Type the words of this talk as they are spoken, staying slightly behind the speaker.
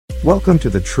Welcome to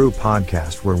the True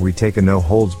Podcast, where we take a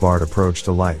no-holds-barred approach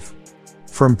to life.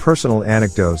 From personal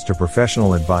anecdotes to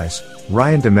professional advice,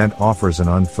 Ryan Dement offers an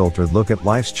unfiltered look at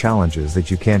life's challenges that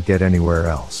you can't get anywhere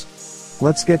else.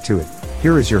 Let's get to it.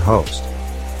 Here is your host,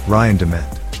 Ryan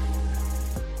Dement.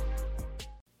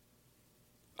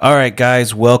 All right,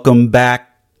 guys, welcome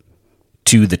back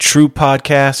to the True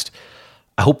Podcast.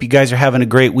 I hope you guys are having a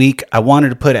great week. I wanted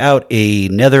to put out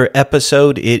another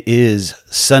episode. It is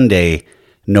Sunday,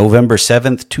 November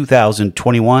 7th,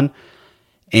 2021,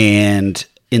 and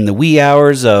in the wee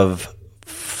hours of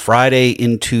Friday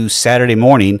into Saturday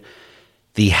morning,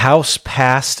 the House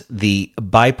passed the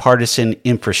bipartisan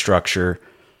infrastructure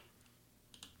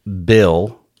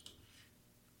bill,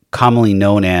 commonly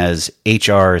known as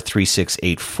H.R.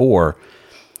 3684.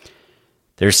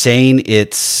 They're saying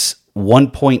it's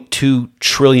 $1.2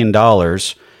 trillion.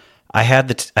 I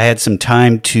had some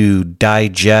time to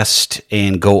digest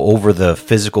and go over the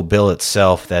physical bill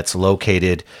itself that's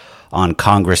located on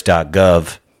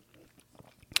congress.gov.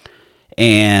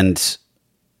 And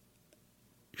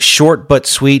short but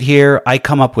sweet here, I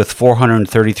come up with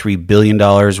 $433 billion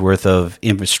worth of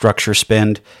infrastructure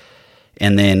spend.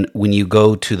 And then when you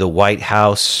go to the White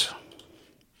House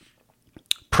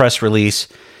press release,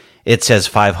 it says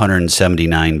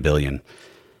 $579 billion.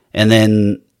 And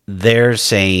then they're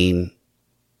saying,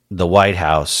 the White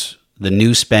House, the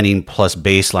new spending plus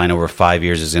baseline over 5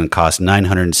 years is going to cost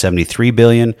 $973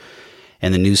 billion,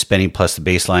 and the new spending plus the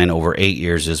baseline over 8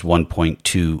 years is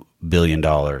 $1.2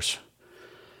 billion.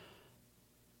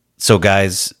 So,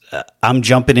 guys, I'm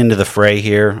jumping into the fray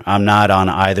here. I'm not on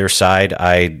either side.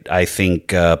 I think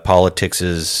politics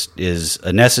is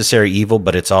a necessary evil,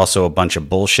 but it's also a bunch of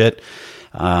bullshit.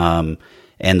 And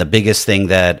the biggest thing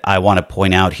that I want to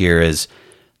point out here is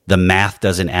the math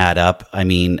doesn't add up. I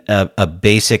mean, a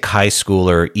basic high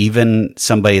schooler, even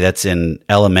somebody that's in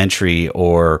elementary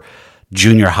or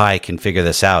junior high can figure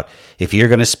this out. If you're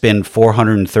going to spend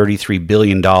 $433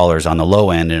 billion on the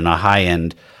low end and a high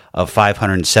end of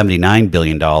 $579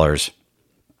 billion,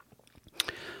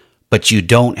 but you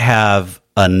don't have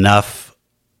enough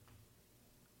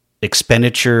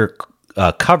expenditure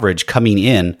coverage coming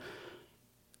in,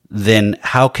 then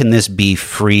how can this be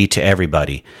free to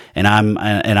everybody? And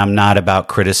I'm not about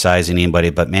criticizing anybody,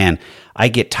 but man, I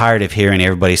get tired of hearing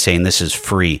everybody saying this is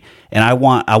free. And I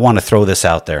want to throw this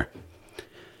out there.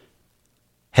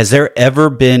 Has there ever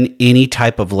been any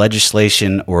type of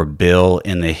legislation or bill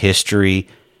in the history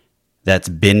that's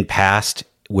been passed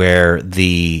where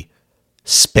the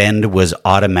spend was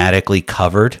automatically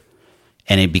covered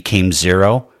and it became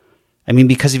zero? I mean,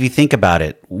 because if you think about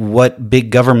it, what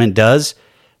big government does,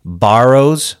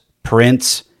 borrows,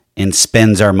 prints, and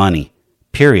spends our money,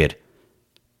 period.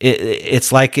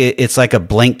 It's like a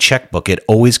blank checkbook. It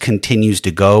always continues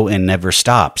to go and never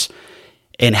stops.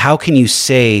 And how can you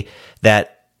say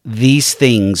that these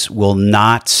things will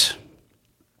not,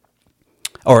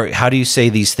 or how do you say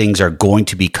these things are going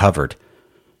to be covered?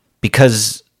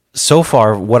 Because so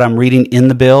far, what I'm reading in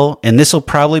the bill, and this will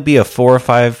probably be a 4 or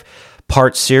 5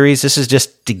 part series. This is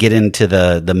just to get into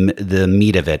the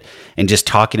meat of it and just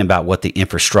talking about what the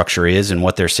infrastructure is and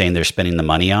what they're saying they're spending the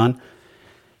money on.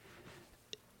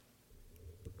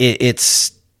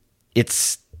 It's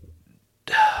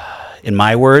in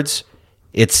my words,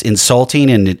 it's insulting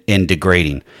and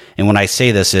degrading. And when I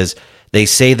say this is, they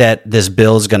say that this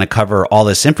bill is going to cover all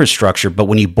this infrastructure, but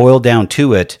when you boil down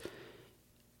to it,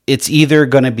 it's either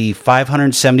going to be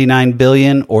 $579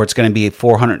 billion or it's going to be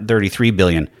 $433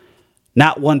 billion.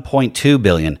 Not $1.2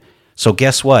 billion. So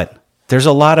guess what? There's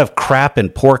a lot of crap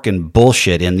and pork and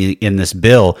bullshit in this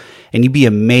bill, and you'd be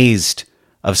amazed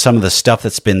of some of the stuff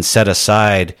that's been set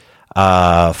aside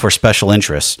for special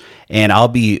interests. And I'll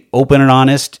be open and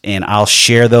honest, and I'll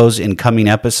share those in coming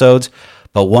episodes.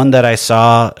 But one that I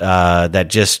saw that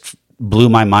just blew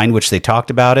my mind, which they talked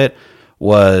about it,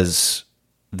 was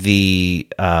the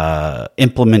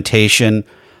implementation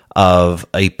of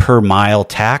a per mile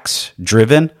tax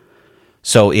driven.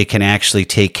 So it can actually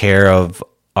take care of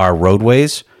our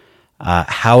roadways.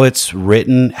 How it's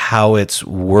written, how it's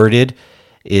worded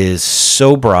is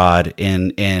so broad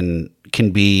and can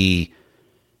be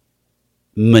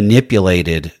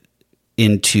manipulated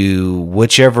into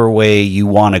whichever way you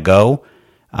want to go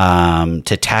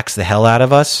to tax the hell out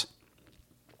of us.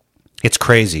 It's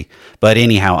crazy. But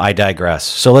anyhow, I digress.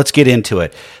 So let's get into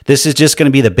it. This is just going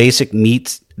to be the basic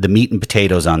meat and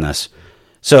potatoes on this.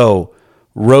 So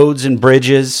roads and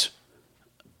bridges,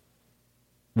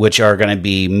 which are going to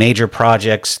be major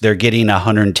projects, they're getting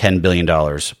 $110 billion.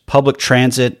 Public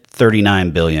transit,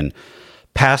 $39 billion.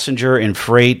 Passenger and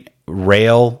freight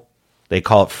rail, they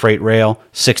call it freight rail,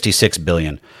 $66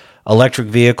 billion. Electric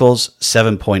vehicles,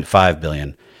 $7.5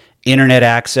 billion. Internet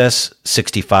access,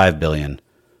 $65 billion.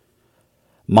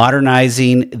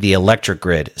 Modernizing the electric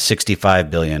grid, $65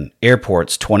 billion.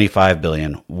 Airports, $25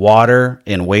 billion. Water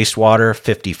and wastewater,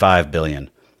 $55 billion.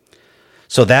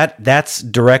 So that's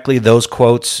directly those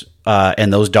quotes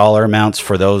and those dollar amounts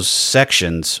for those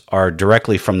sections are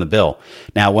directly from the bill.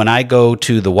 Now, when I go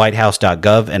to the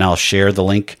whitehouse.gov, and I'll share the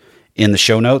link in the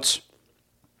show notes,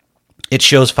 it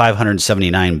shows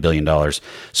 $579 billion.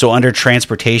 So under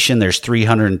transportation, there's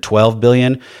 $312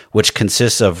 billion, which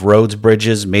consists of roads,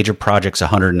 bridges, major projects,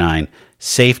 $109.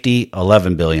 Safety,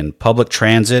 $11 billion. Public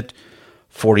transit,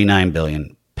 $49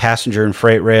 billion. Passenger and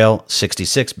freight rail,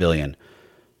 $66 billion.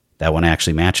 That one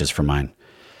actually matches for mine.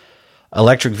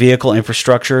 Electric vehicle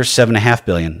infrastructure, $7.5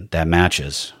 billion. That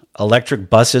matches. Electric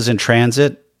buses and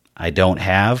transit, I don't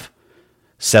have,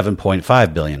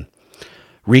 $7.5 billion.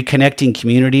 Reconnecting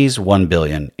communities, $1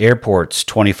 billion. Airports,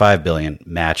 $25 billion.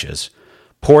 Matches.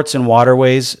 Ports and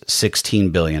waterways,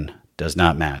 $16 billion. Does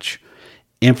not match.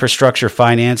 Infrastructure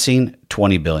financing,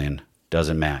 $20 billion.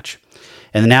 Doesn't match.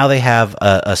 And now they have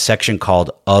a section called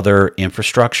Other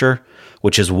Infrastructure,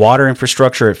 which is water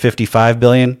infrastructure at $55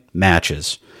 billion.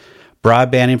 Matches.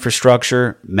 Broadband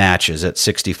infrastructure, matches at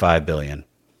 $65 billion.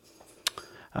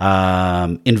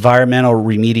 Environmental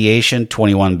remediation,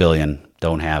 $21 billion.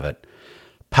 Don't have it.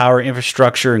 Power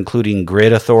infrastructure, including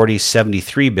grid authority,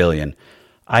 $73 billion.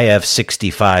 I have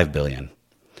 $65 billion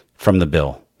from the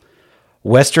bill.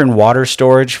 Western water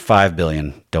storage, $5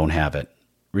 billion. Don't have it.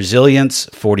 Resilience,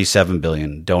 $47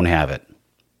 billion. Don't have it.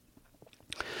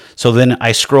 So then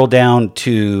I scroll down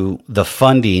to the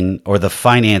funding or the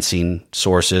financing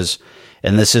sources,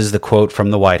 and this is the quote from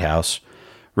the White House.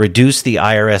 Reduce the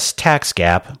IRS tax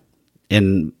gap.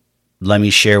 And let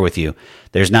me share with you,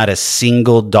 there's not a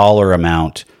single dollar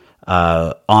amount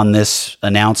on this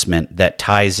announcement that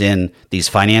ties in these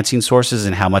financing sources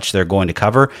and how much they're going to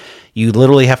cover. You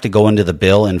literally have to go into the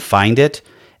bill and find it.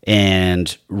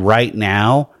 And right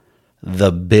now,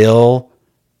 the bill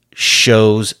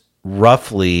shows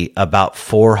roughly about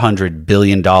 $400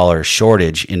 billion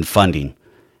shortage in funding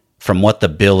from what the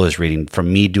bill is reading,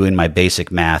 from me doing my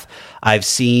basic math. I've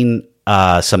seen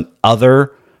some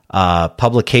other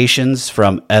publications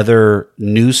from other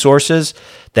news sources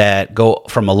that go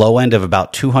from a low end of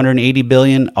about $280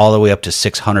 billion all the way up to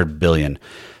 $600 billion.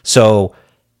 So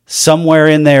somewhere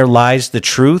in there lies the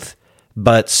truth,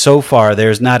 but so far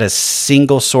there's not a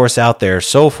single source out there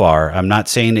so far. I'm not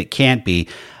saying it can't be.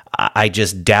 I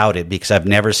just doubt it because I've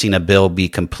never seen a bill be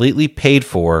completely paid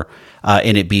for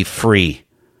and it be free.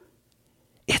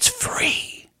 It's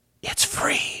free. It's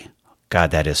free.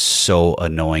 God, that is so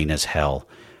annoying as hell.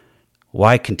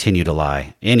 Why continue to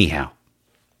lie? Anyhow.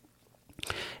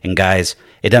 And guys,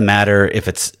 it doesn't matter if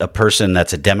it's a person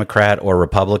that's a Democrat or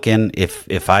Republican.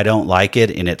 If I don't like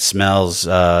it and it smells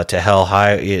to hell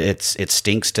high, it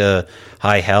stinks to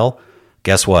high hell,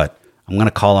 guess what? I'm going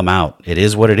to call them out. It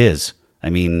is what it is. I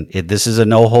mean, this is a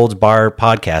no holds bar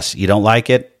podcast. You don't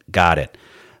like it? Got it.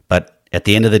 But at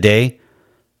the end of the day,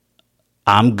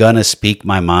 I'm going to speak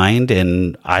my mind,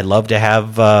 and I love to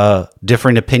have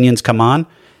different opinions come on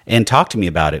and talk to me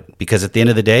about it, because at the end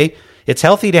of the day, it's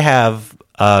healthy to have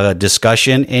a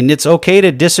discussion, and it's okay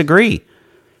to disagree.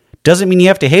 Doesn't mean you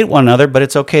have to hate one another, but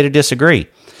it's okay to disagree.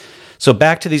 So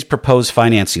back to these proposed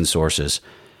financing sources.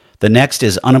 The next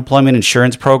is unemployment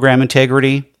insurance program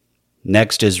integrity.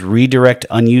 Next is redirect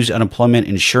unused unemployment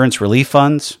insurance relief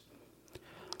funds.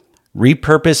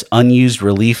 Repurpose unused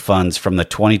relief funds from the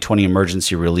 2020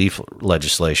 emergency relief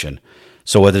legislation.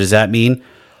 So what does that mean?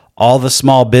 All the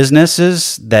small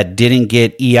businesses that didn't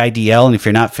get EIDL, and if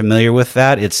you're not familiar with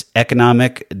that, it's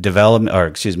economic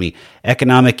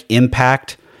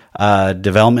impact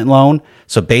development loan.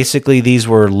 So basically, these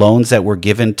were loans that were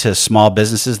given to small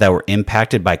businesses that were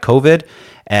impacted by COVID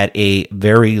at a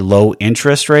very low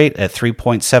interest rate at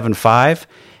 3.75,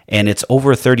 and it's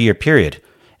over a 30-year period.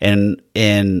 And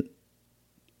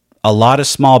a lot of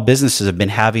small businesses have been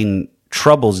having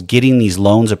troubles getting these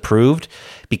loans approved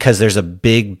because there's a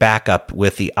big backup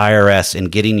with the IRS in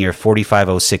getting your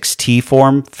 4506T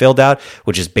form filled out,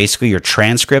 which is basically your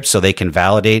transcript so they can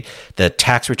validate the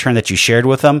tax return that you shared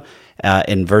with them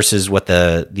and versus what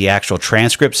the actual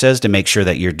transcript says to make sure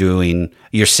that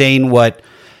you're saying what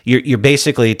you're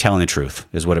basically telling the truth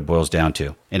is what it boils down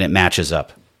to, and it matches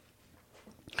up.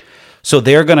 So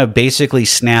they're going to basically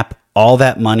snap all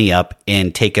that money up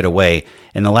and take it away.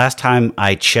 And the last time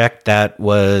I checked, that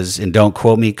was, and don't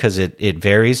quote me because it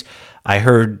varies, I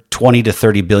heard $20 to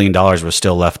 $30 billion was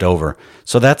still left over.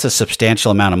 So that's a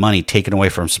substantial amount of money taken away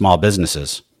from small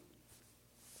businesses.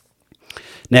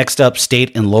 Next up,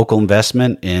 state and local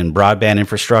investment in broadband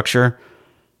infrastructure.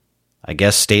 I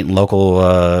guess state and local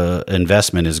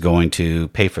investment is going to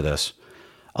pay for this.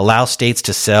 Allow states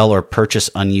to sell or purchase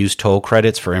unused toll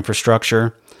credits for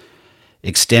infrastructure.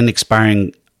 Extend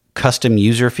expiring custom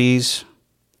user fees.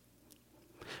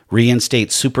 Reinstate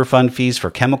Superfund fees for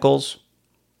chemicals.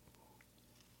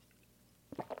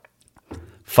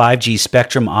 5G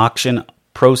spectrum auction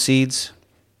proceeds.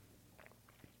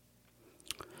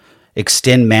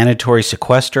 Extend mandatory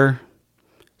sequester.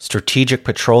 Strategic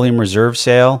Petroleum Reserve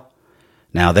sale.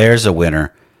 Now there's a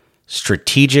winner.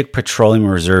 Strategic Petroleum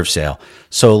Reserve sale.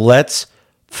 So let's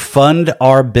fund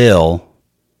our bill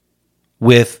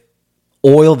with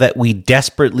oil that we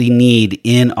desperately need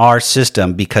in our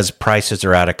system because prices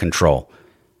are out of control.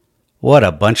 What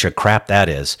a bunch of crap that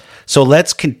is. So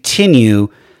let's continue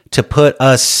to put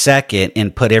us second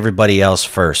and put everybody else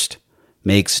first.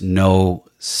 Makes no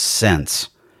sense.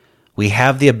 We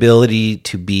have the ability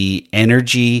to be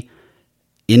energy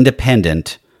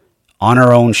independent on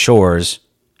our own shores,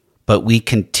 but we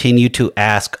continue to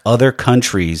ask other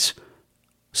countries,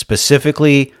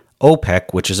 specifically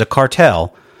OPEC, which is a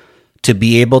cartel, to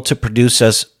be able to produce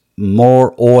us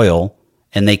more oil,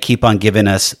 and they keep on giving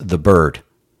us the bird.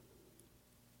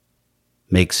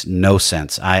 Makes no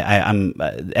sense. I'm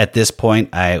at this point,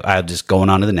 I'm just going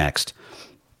on to the next.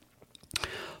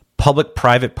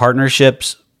 Public-private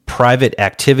partnerships, private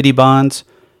activity bonds,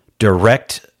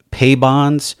 direct pay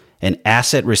bonds, and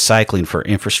asset recycling for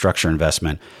infrastructure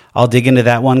investment. I'll dig into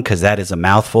that one because that is a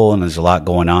mouthful and there's a lot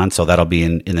going on, so that'll be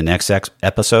in the next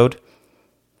episode.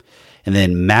 And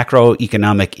then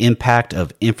macroeconomic impact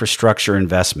of infrastructure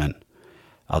investment.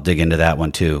 I'll dig into that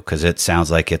one too because it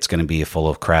sounds like it's going to be full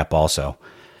of crap also.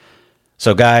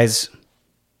 So guys,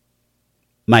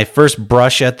 my first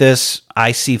brush at this,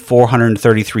 I see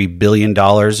 $433 billion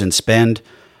in spend.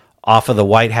 Off of the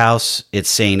White House, it's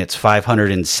saying it's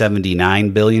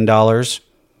 $579 billion.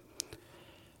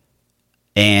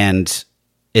 And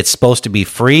it's supposed to be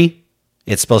free.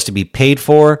 It's supposed to be paid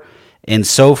for. And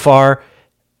so far,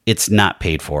 it's not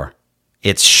paid for.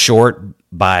 It's short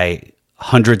by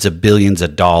hundreds of billions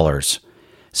of dollars.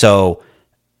 So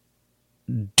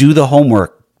do the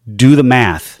homework. Do the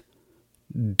math.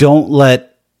 Don't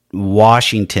let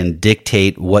Washington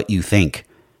dictate what you think.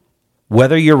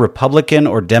 Whether you're Republican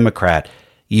or Democrat,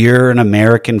 you're an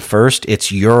American first. It's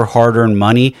your hard-earned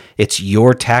money. It's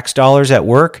your tax dollars at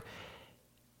work.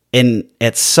 And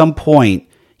at some point,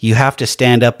 you have to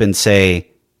stand up and say,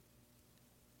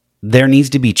 there needs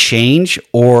to be change,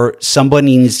 or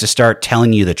somebody needs to start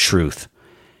telling you the truth.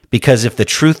 Because if the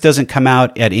truth doesn't come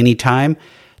out at any time,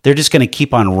 they're just going to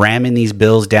keep on ramming these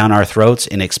bills down our throats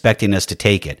and expecting us to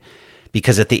take it.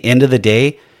 Because at the end of the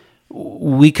day,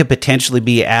 we could potentially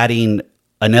be adding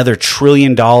another $1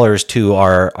 trillion to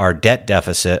our debt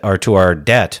deficit or to our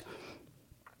debt.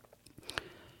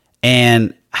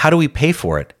 And how do we pay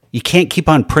for it? You can't keep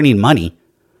on printing money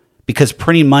because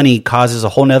printing money causes a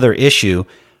whole nother issue,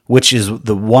 which is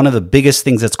one of the biggest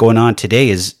things that's going on today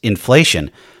is inflation.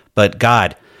 But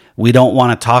God, we don't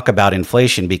want to talk about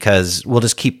inflation because we'll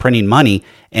just keep printing money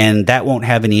and that won't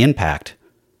have any impact.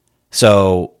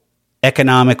 So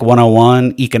Economics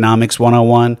 101,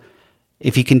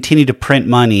 if you continue to print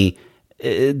money,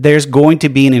 there's going to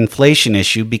be an inflation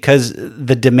issue because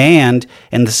the demand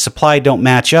and the supply don't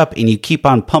match up and you keep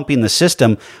on pumping the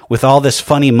system with all this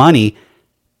funny money,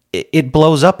 it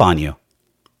blows up on you.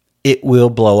 It will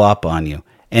blow up on you.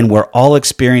 And we're all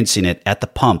experiencing it at the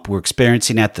pump. We're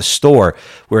experiencing it at the store.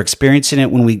 We're experiencing it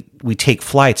when we take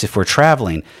flights, if we're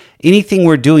traveling. Anything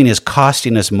we're doing is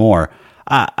costing us more.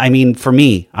 I mean, for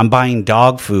me, I'm buying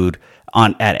dog food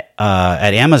at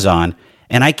Amazon,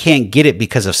 and I can't get it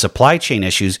because of supply chain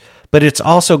issues, but it's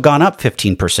also gone up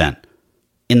 15%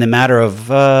 in the matter of,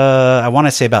 I want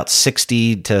to say about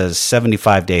 60 to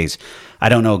 75 days. I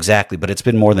don't know exactly, but it's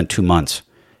been more than 2 months.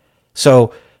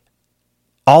 So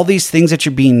all these things that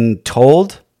you're being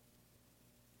told,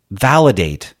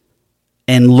 validate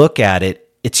and look at it.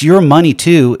 It's your money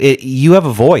too. You have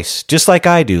a voice, just like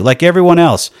I do, like everyone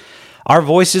else. Our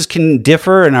voices can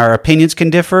differ and our opinions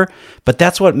can differ, but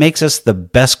that's what makes us the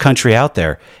best country out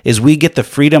there, is we get the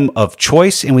freedom of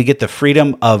choice and we get the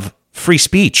freedom of free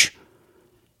speech.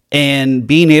 And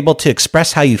being able to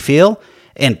express how you feel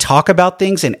and talk about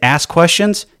things and ask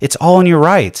questions, it's all in your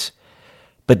rights.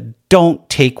 But don't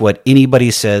take what anybody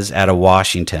says out of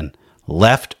Washington,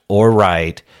 left or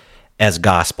right, as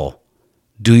gospel.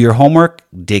 Do your homework,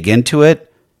 dig into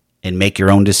it, and make your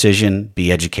own decision.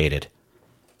 Be educated.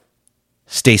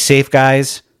 Stay safe,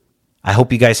 guys. I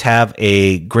hope you guys have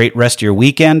a great rest of your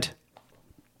weekend.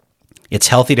 It's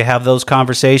healthy to have those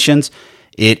conversations.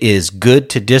 It is good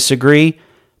to disagree,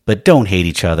 but don't hate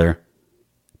each other.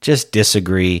 Just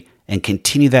disagree and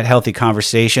continue that healthy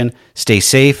conversation. Stay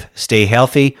safe, stay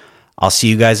healthy. I'll see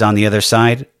you guys on the other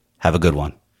side. Have a good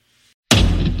one.